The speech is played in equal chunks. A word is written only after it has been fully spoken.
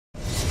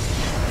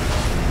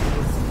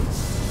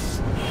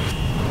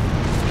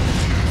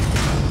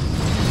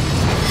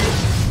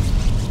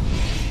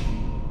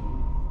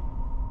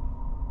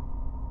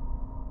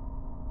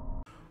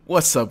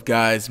What's up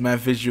guys,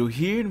 WvW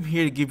here, and I'm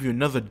here to give you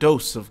another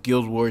dose of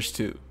Guild Wars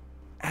 2.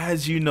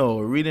 As you know,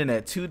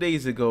 ArenaNet 2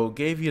 days ago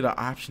gave you the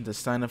option to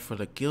sign up for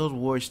the Guild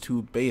Wars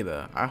 2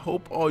 beta. I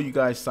hope all you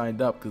guys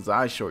signed up because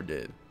I sure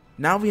did.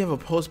 Now we have a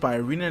post by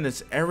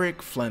ArenaNet's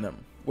Eric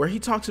Flenham, where he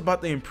talks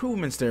about the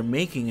improvements they're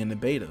making in the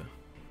beta.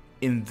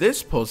 In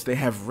this post they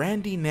have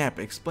Randy Knapp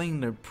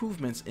explaining the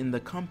improvements in the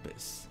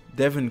compass,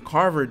 Devin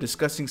Carver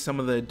discussing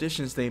some of the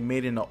additions they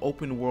made in the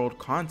open world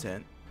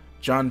content,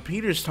 John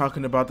Peters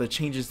talking about the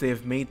changes they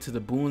have made to the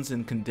boons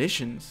and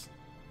conditions,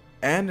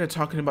 and they're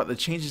talking about the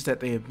changes that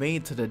they have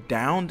made to the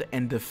downed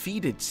and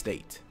defeated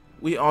state.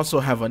 We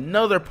also have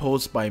another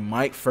post by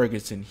Mike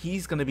Ferguson.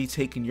 He's going to be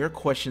taking your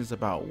questions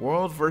about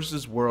World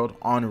vs. World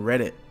on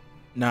Reddit.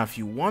 Now if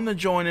you want to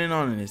join in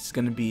on it, it's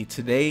going to be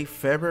today,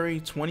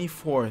 February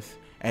 24th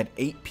at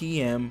 8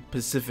 p.m.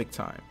 Pacific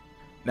time.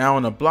 Now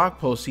in a blog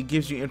post he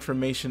gives you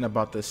information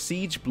about the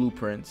siege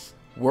blueprints,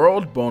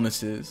 world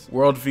bonuses,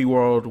 world v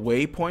world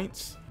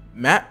waypoints,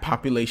 map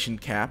population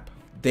cap,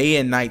 day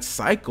and night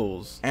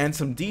cycles, and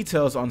some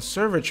details on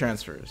server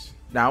transfers.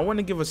 Now I want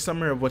to give a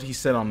summary of what he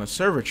said on the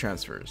server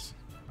transfers.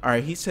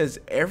 Alright, he says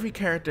every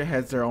character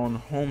has their own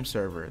home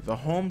server. The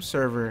home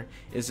server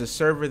is a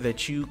server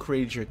that you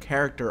created your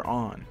character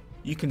on.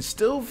 You can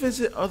still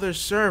visit other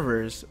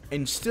servers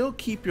and still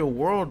keep your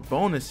world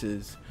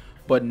bonuses,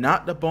 but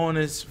not the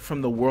bonus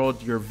from the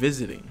world you're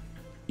visiting.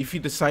 If you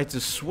decide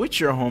to switch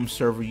your home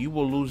server, you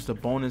will lose the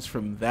bonus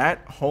from that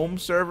home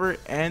server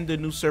and the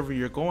new server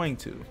you're going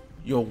to.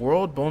 Your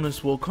world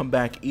bonus will come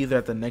back either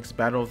at the next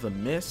Battle of the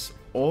Mist,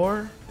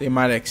 or they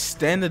might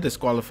extend the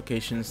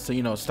disqualifications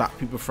to, stop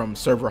people from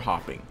server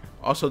hopping.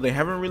 Also, they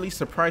haven't released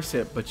the price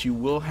yet, but you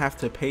will have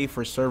to pay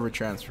for server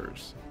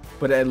transfers.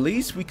 But at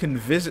least we can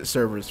visit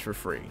servers for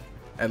free.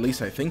 At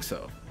least I think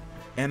so.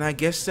 And I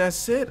guess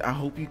that's it. I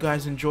hope you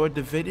guys enjoyed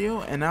the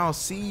video, and I'll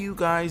see you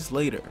guys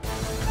later.